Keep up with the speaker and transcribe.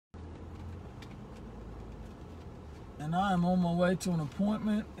and I am on my way to an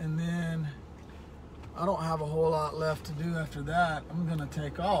appointment, and then I don't have a whole lot left to do after that. I'm gonna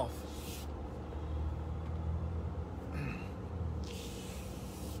take off.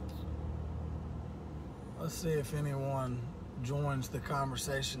 Let's see if anyone joins the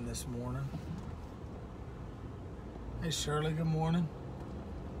conversation this morning. Hey Shirley, good morning.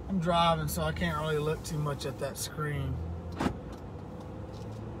 I'm driving, so I can't really look too much at that screen.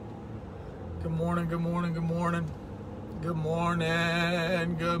 Good morning, good morning, good morning. Good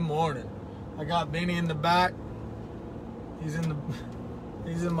morning, good morning. I got Benny in the back. He's in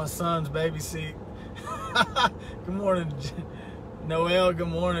my son's baby seat. Good morning, Noel. Good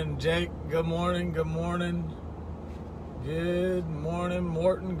morning, Jake. Good morning, good morning. Good morning,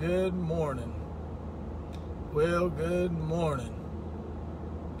 Morton. Good morning. Will, good morning.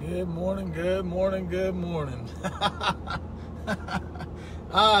 Good morning, good morning, good morning.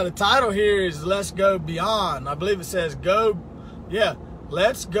 The title here is Let's Go Beyond. I believe it says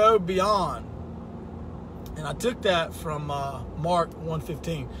Let's Go Beyond. And I took that from Mark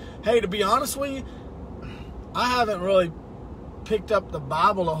 1:15. Hey, to be honest with you, I haven't really picked up the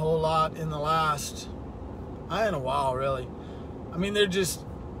Bible a whole lot in a while, really. I mean, they're just,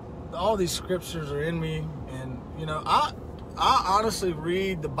 all these scriptures are in me. And, you know, I honestly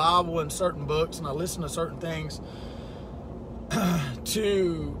read the Bible in certain books, and I listen to certain things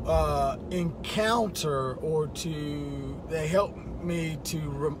to encounter, or they help me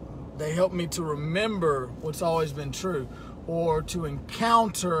to remember what's always been true, or to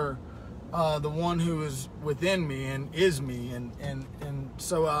encounter the one who is within me and is me, and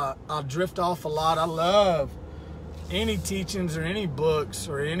so I drift off a lot. I love any teachings or any books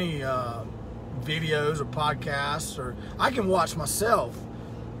or any videos or podcasts, or I can watch myself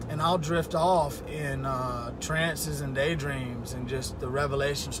and I'll drift off in trances and daydreams, and just the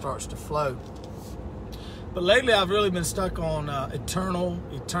revelation starts to flow. But lately I've really been stuck on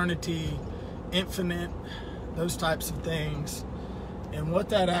eternity, infinite, those types of things, and what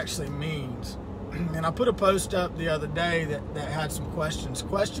that actually means. And I put a post up the other day that had some questions.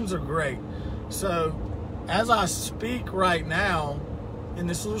 Questions are great. So as I speak right now, in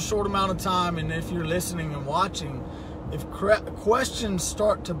this little short amount of time, and if you're listening and watching, if questions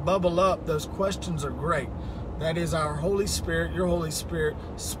start to bubble up, those questions are great. That is our Holy Spirit, your Holy Spirit,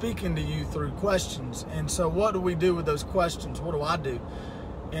 speaking to you through questions. And so what do we do with those questions? What do I do?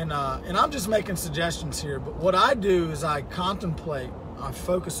 And I'm just making suggestions here, but what I do is I contemplate, I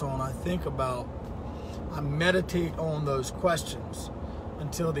focus on, I think about, I meditate on those questions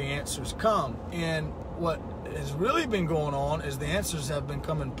until the answers come. And what has really been going on is the answers have been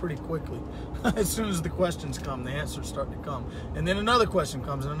coming pretty quickly. As soon as the questions come, the answers start to come. And then another question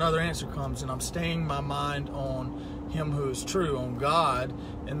comes, and another answer comes, and I'm staying my mind on Him who is true, on God.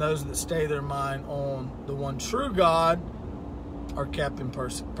 And those that stay their mind on the one true God are kept in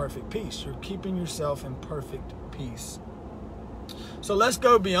perfect peace. You're keeping yourself in perfect peace. So let's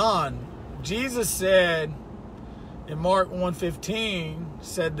go beyond. Jesus said in Mark 1:15,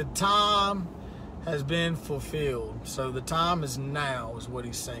 said the time has been fulfilled. So the time is now, is what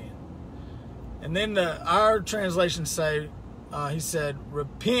He's saying. And then our translations say, He said,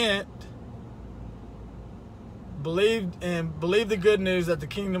 repent, believe the good news that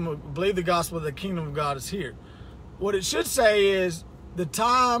believe the gospel that the kingdom of God is here. What it should say is, the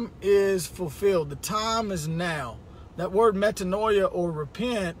time is fulfilled. The time is now. That word metanoia, or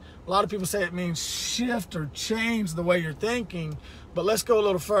repent, a lot of people say it means shift or change the way you're thinking. But let's go a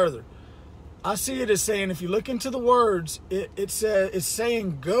little further. I see it as saying, if you look into the words, it's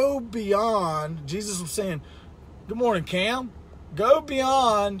saying go beyond. Jesus was saying, good morning, Cam. Go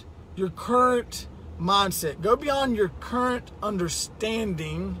beyond your current mindset. Go beyond your current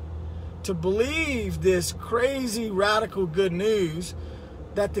understanding to believe this crazy, radical good news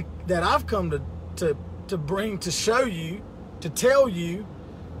that I've come to bring, to show you, to tell you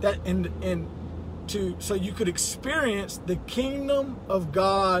that, so you could experience the kingdom of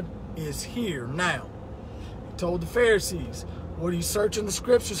God is here now. He told the Pharisees, what are you searching the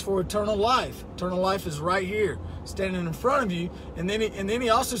scriptures for? Eternal life. Eternal life is right here, standing in front of you. And then he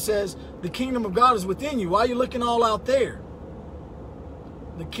also says, the kingdom of God is within you. Why are you looking all out there?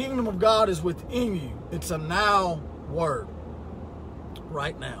 The kingdom of God is within you. It's a now word.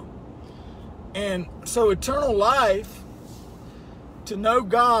 Right now. And so eternal life, to know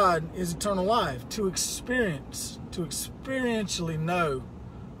God is eternal life. To experientially know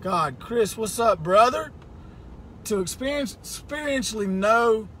God. Chris, what's up, brother? To experientially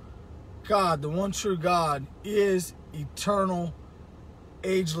know God, the one true God, is eternal,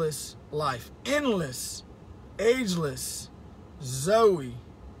 ageless life. Endless, ageless, Zoe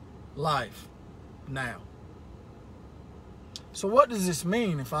life now. So what does this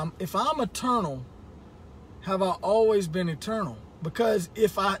mean? If I'm eternal, have I always been eternal? Because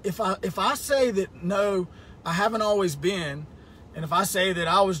if I say that no, I haven't always been, and if I say that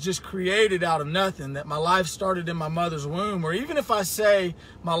I was just created out of nothing, that my life started in my mother's womb, or even if I say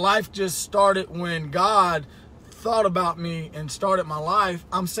my life just started when God thought about me and started my life,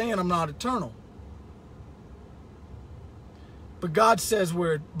 I'm saying I'm not eternal. But God says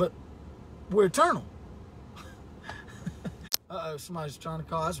we're eternal. Uh-oh, somebody's trying to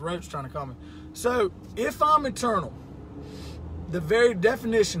call. That's Roach trying to call me. So, if I'm eternal, the very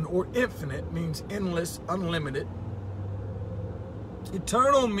definition, or infinite, means endless, unlimited.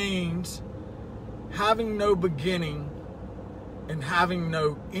 Eternal means having no beginning and having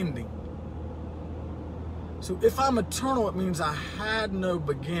no ending. So, if I'm eternal, it means I had no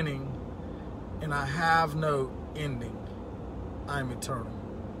beginning and I have no ending. I'm eternal.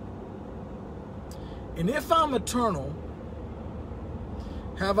 And if I'm eternal,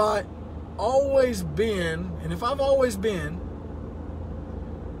 have I always been, and if I've always been,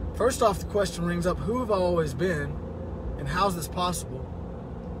 first off the question rings up, who have I always been, and how's this possible?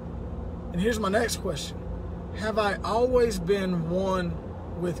 And here's my next question. Have I always been one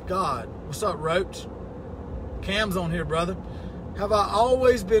with God? What's up, Roach? Cam's on here, brother. Have I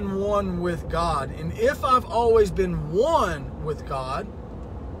always been one with God? And if I've always been one with God,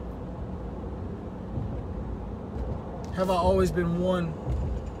 have I always been one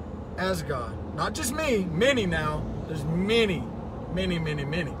as God? Not just me, many now. There's many, many, many,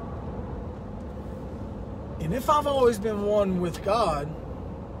 many. And if I've always been one with God,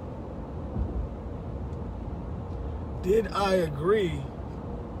 did I agree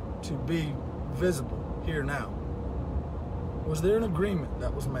to be visible here now? Was there an agreement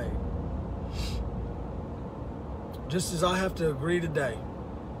that was made? Just as I have to agree today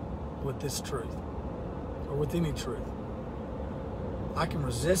with this truth, or with any truth. I can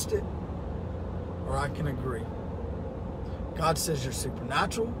resist it, or I can agree. God says you're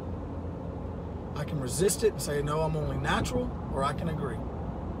supernatural. I can resist it and say, no, I'm only natural, or I can agree.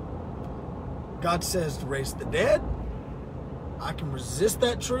 God says to raise the dead. I can resist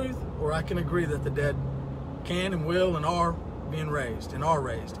that truth, or I can agree that the dead can and will and are being raised, and are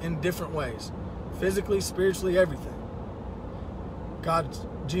raised in different ways. Physically, spiritually, everything.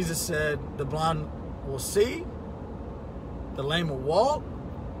 Jesus said the blind will see, the lame will walk,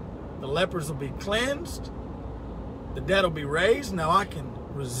 the lepers will be cleansed, the dead will be raised. Now I can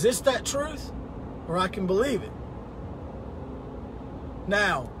resist that truth, or I can believe it.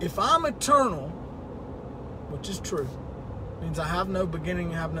 Now, if I'm eternal, which is true, means I have no beginning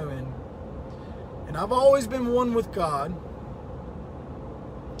and have no end, and I've always been one with God,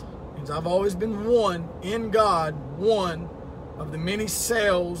 means I've always been one in God, one of the many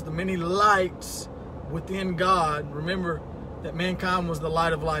cells, the many lights within God. Remember that mankind was the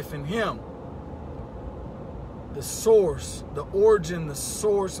light of life in Him. The source, the origin, the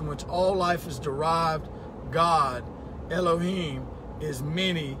source in which all life is derived, God, Elohim, is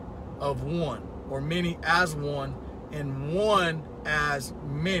many of one, or many as one, and one as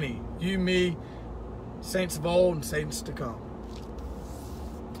many. You, me, saints of old and saints to come.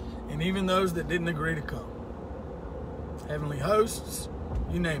 And even those that didn't agree to come. Heavenly hosts,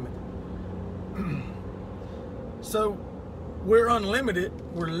 you name it. So, we're unlimited,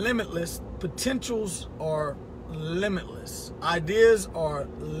 we're limitless, potentials are limitless, ideas are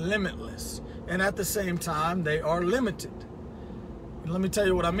limitless, and at the same time, they are limited. And let me tell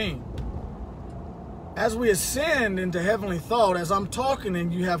you what I mean. As we ascend into heavenly thought, as I'm talking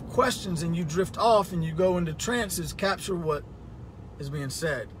and you have questions and you drift off and you go into trances, capture what is being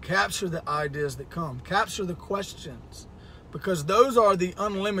said. Capture the ideas that come. Capture the questions. Because those are the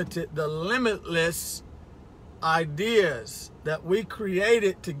unlimited, the limitless ideas that we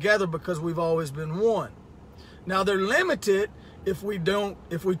created together because we've always been one. Now they're limited if we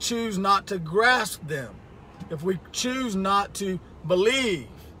choose not to grasp them. If we choose not to believe.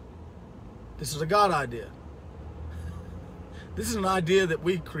 This is a God idea. This is an idea that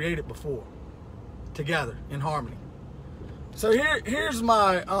we created before, together, in harmony. So here's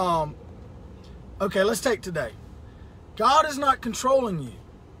my, okay, let's take today. God is not controlling you.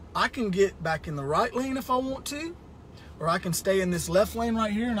 I can get back in the right lane if I want to, or I can stay in this left lane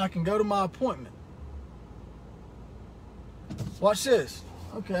right here and I can go to my appointment. Watch this.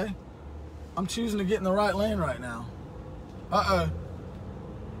 Okay. I'm choosing to get in the right lane right now. Uh-oh.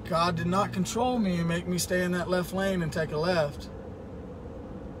 God did not control me and make me stay in that left lane and take a left.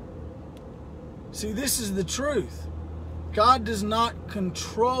 See, this is the truth. God does not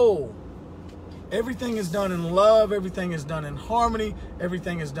control. Everything is done in love. Everything is done in harmony.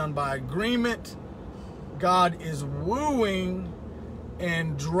 Everything is done by agreement. God is wooing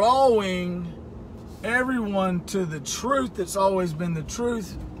and drawing everyone to the truth that's always been the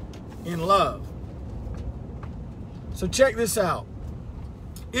truth in love. So check this out.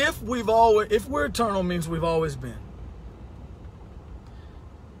 If we're eternal means we've always been.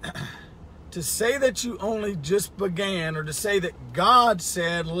 To say that you only just began, or to say that God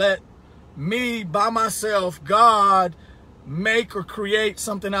said, let me by myself, God, make or create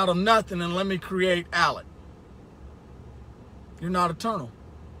something out of nothing and let me create Alec. You're not eternal.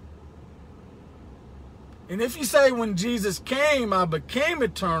 And if you say when Jesus came, I became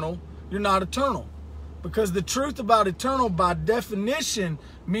eternal, you're not eternal. Because the truth about eternal by definition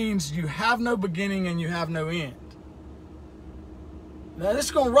means you have no beginning and you have no end. Now this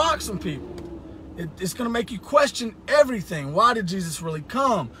is going to rock some people. It's going to make you question everything. Why did Jesus really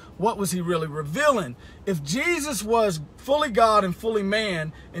come? What was he really revealing? If Jesus was fully God and fully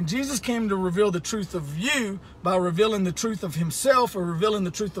man, and Jesus came to reveal the truth of you by revealing the truth of himself or revealing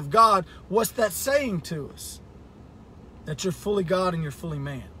the truth of God, what's that saying to us? That you're fully God and you're fully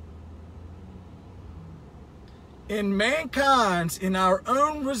man. In mankind's, in our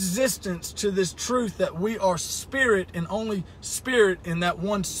own resistance to this truth that we are spirit and only spirit, and that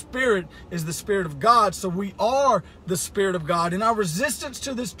one spirit is the Spirit of God, so we are the Spirit of God. In our resistance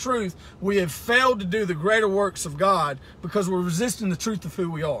to this truth, we have failed to do the greater works of God because we're resisting the truth of who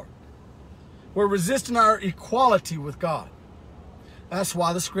we are. We're resisting our equality with God. That's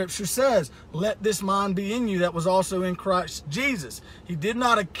why the scripture says, let this mind be in you that was also in Christ Jesus. He did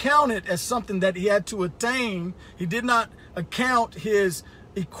not account it as something that he had to attain. He did not account his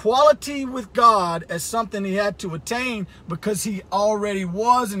equality with God as something he had to attain, because he already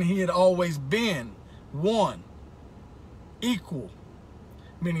was and he had always been one, equal,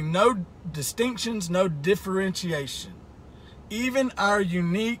 meaning no distinctions, no differentiation. Even our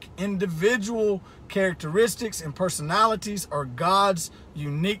unique individual characteristics and personalities are God's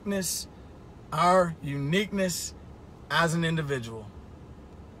uniqueness, our uniqueness as an individual.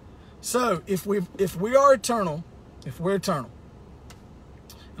 So if we are eternal, if we're eternal,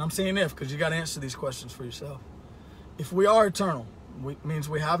 and I'm saying if because you got to answer these questions for yourself. If we are eternal, means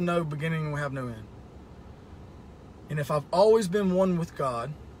we have no beginning and we have no end. And if I've always been one with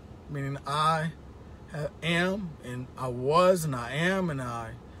God, meaning I am and I was and I am and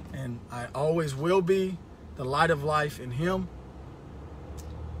I always will be the light of life in him,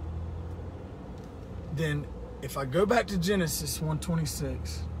 then if I go back to Genesis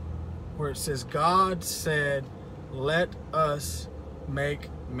 1:26, where it says God said, let us make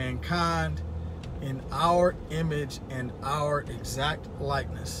mankind in our image and our exact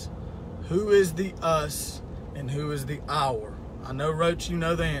likeness. Who is the us and who is the our? I know, Roach, you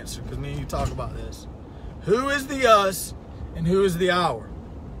know the answer because me and you talk about this. Who is the us and who is the our?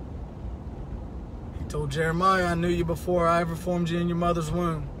 He told Jeremiah, I knew you before I ever formed you in your mother's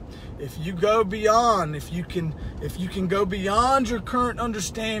womb. If you go beyond, if you can go beyond your current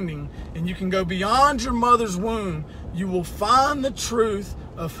understanding and you can go beyond your mother's womb, you will find the truth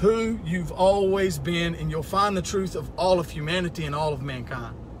of who you've always been, and you'll find the truth of all of humanity and all of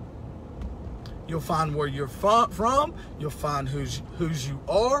mankind. You'll find where you're from. You'll find whose you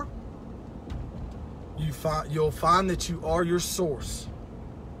are. You'll find that you are your source,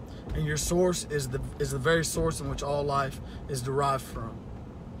 and your source is the very source in which all life is derived from.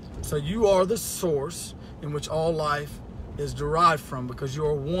 So you are the source in which all life is derived from, because you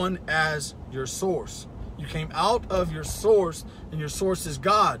are one as your source. You came out of your source, and your source is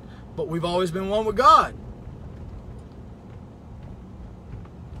God. But we've always been one with God.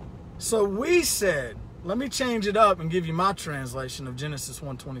 So we said, let me change it up and give you my translation of Genesis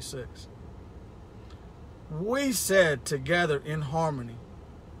 1:26. We said together in harmony,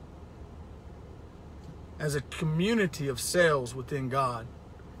 as a community of cells within God,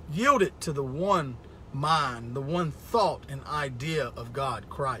 yielded to the one mind, the one thought and idea of God,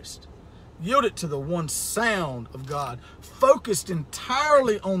 Christ. Yielded to the one sound of God, focused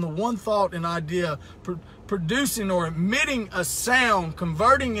entirely on the one thought and idea, producing or emitting a sound,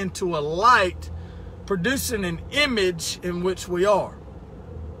 converting into a light, producing an image in which we are.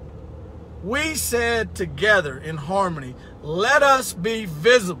 We said together in harmony, let us be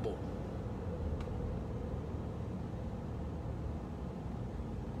visible.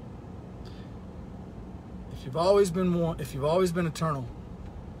 If you've always been one, if you've always been eternal,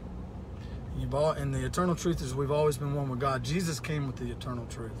 and the eternal truth is we've always been one with God. Jesus came with the eternal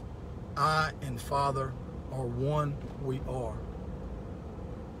truth. I and Father are one, we are.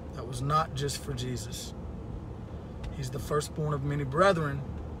 That was not just for Jesus. He's the firstborn of many brethren.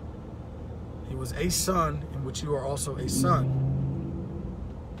 He was a son in which you are also a son.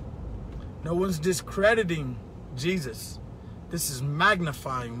 No one's discrediting Jesus. This is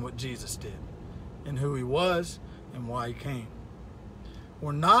magnifying what Jesus did and who he was and why he came.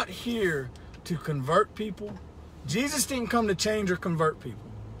 We're not here to convert people. Jesus didn't come to change or convert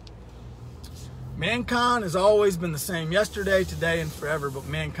people. Mankind has always been the same yesterday, today, and forever, but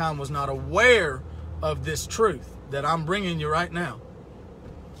mankind was not aware of this truth that I'm bringing you right now.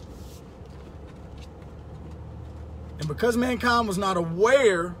 And because mankind was not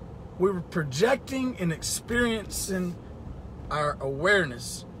aware, we were projecting and experiencing our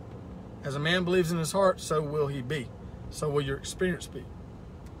awareness. As a man believes in his heart, so will he be. So will your experience be.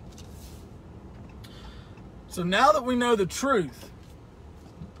 So now that we know the truth,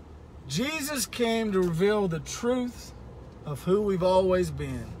 Jesus came to reveal the truth of who we've always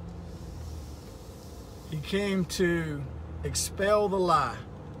been. He came to expel the lie,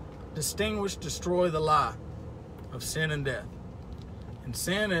 distinguish, destroy the lie of sin and death. And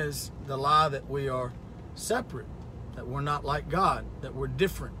sin is the lie that we are separate, that we're not like God, that we're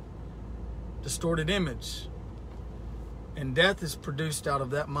different, distorted image. And death is produced out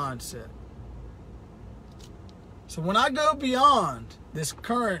of that mindset. So when I go beyond this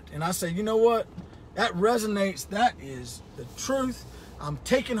current and I say, you know what, that resonates, that is the truth. I'm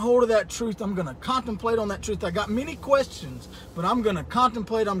taking hold of that truth. I'm going to contemplate on that truth. I got many questions, but I'm going to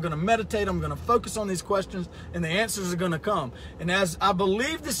contemplate. I'm going to meditate. I'm going to focus on these questions, and the answers are going to come. And as I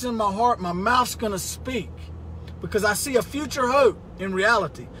believe this in my heart, my mouth's going to speak, because I see a future hope in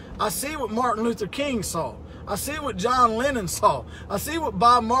reality. I see what Martin Luther King saw. I see what John Lennon saw. I see what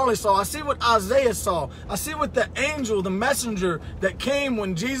Bob Marley saw. I see what Isaiah saw. I see what the angel, the messenger that came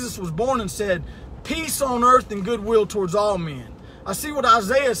when Jesus was born and said, peace on earth and goodwill towards all men. I see what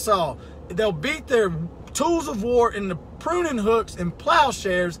Isaiah saw. They'll beat their tools of war in the pruning hooks and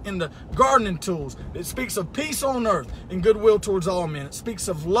plowshares in the gardening tools. It speaks of peace on earth and goodwill towards all men. It speaks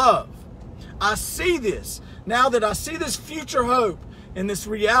of love. I see this. Now that I see this future hope and this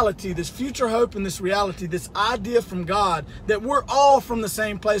reality, this future hope and this reality, this idea from God that we're all from the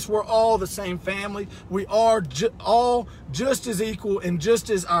same place, we're all the same family, we are all just as equal and just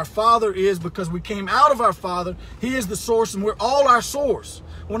as our Father is, because we came out of our Father. He is the source and we're all our source.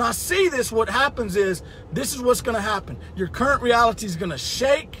 When I see this, what happens is, this is what's going to happen. Your current reality is going to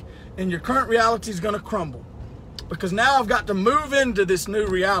shake and your current reality is going to crumble, because now I've got to move into this new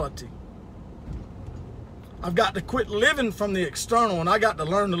reality. I've got to quit living from the external, and I got to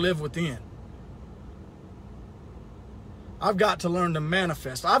learn to live within. I've got to learn to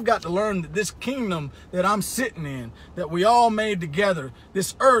manifest. I've got to learn that this kingdom that I'm sitting in, that we all made together,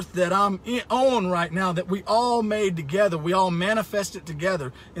 this earth that I'm on right now, that we all made together, we all manifested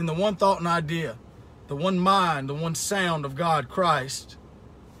together in the one thought and idea, the one mind, the one sound of God, Christ,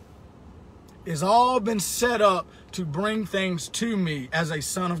 is all been set up to bring things to me as a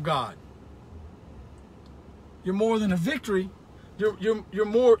son of God. You're more than a victory. You're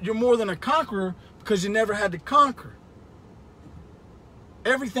more than a conqueror, because you never had to conquer.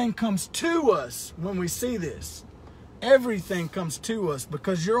 Everything comes to us when we see this. Everything comes to us,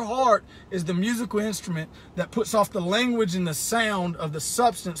 because your heart is the musical instrument that puts off the language and the sound of the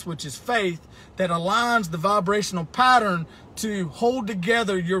substance, which is faith, that aligns the vibrational pattern to hold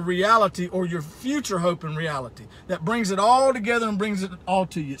together your reality or your future hope and reality. That brings it all together and brings it all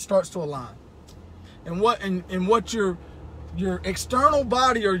to you. It starts to align. And what your external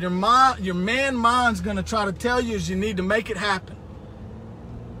body or your man mind's going to try to tell you is you need to make it happen.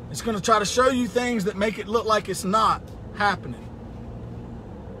 It's going to try to show you things that make it look like it's not happening.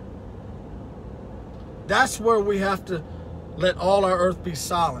 That's where we have to let all our earth be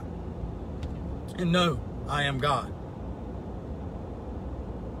silent and know I am God.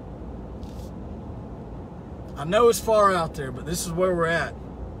 I know it's far out there, but this is where we're at.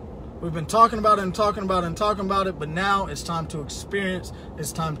 We've been talking about it and talking about it and talking about it, but now it's time to experience.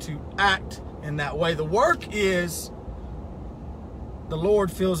 It's time to act in that way. The work is, the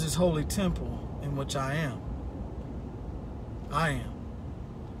Lord fills his holy temple, in which I am. I am.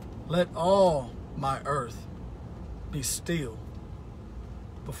 Let all my earth be still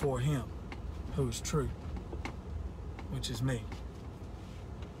before him who is true, which is me.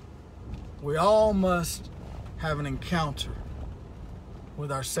 We all must have an encounter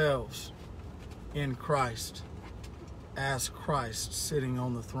with ourselves in Christ, as Christ sitting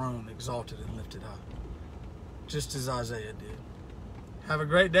on the throne, exalted and lifted high, just as Isaiah did. Have a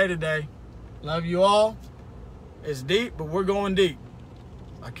great day today. Love you all. It's deep, but we're going deep.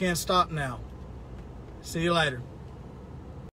 I can't stop now. See you later.